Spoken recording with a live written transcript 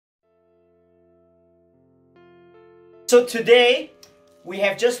So today, we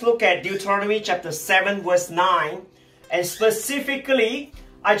have just looked at Deuteronomy chapter 7 verse 9. And specifically,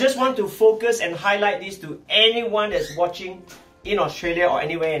 I just want to focus and highlight this to anyone that's watching in Australia or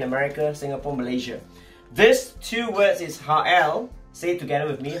anywhere in America, Singapore, Malaysia. These two words is Ha'el. Say it together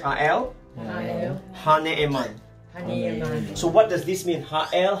with me. Ha'el. Hane'eman. So what does this mean?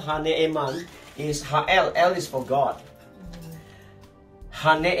 Ha'el, Hane'eman is Ha'el. El is for God.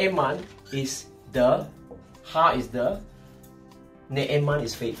 Hane'eman is the, Ha is the, Ne'eman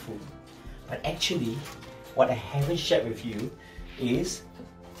is faithful. But actually, what I haven't shared with you is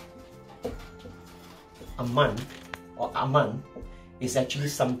Aman or Aman is actually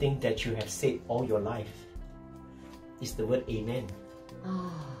something that you have said all your life. It's the word Amen.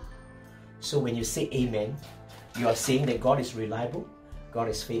 So when you say Amen, you are saying that God is reliable, God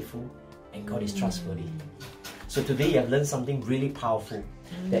is faithful, and God is trustworthy. So today you have learned something really powerful,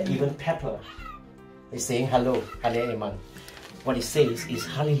 that even Pepper is saying hello, Amen. What it says is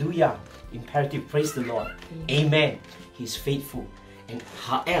hallelujah, imperative, praise the Lord. Amen, He's faithful. And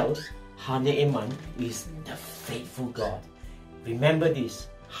Ha'el, Hane'eman is the faithful God. Remember this,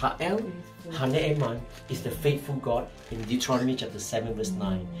 Ha'el, Hane'eman is the faithful God in Deuteronomy chapter 7 verse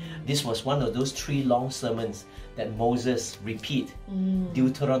 9. This was one of those 3 long sermons that Moses repeat.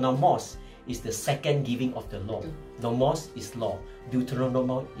 Deuteronomos is the second giving of the law. Nomos is law.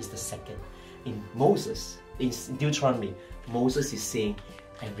 Deuteronomy is the second. In Moses, in Deuteronomy, Moses is saying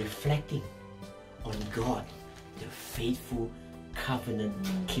and reflecting on God, the faithful covenant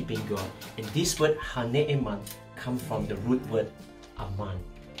keeping God. And this word Hane'eman comes from the root word Aman,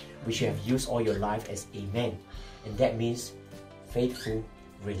 which you have used all your life as Amen. And that means faithful,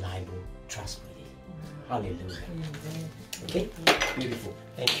 reliable, trustworthy. Hallelujah. Okay? Beautiful.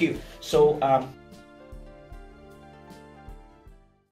 Thank you. So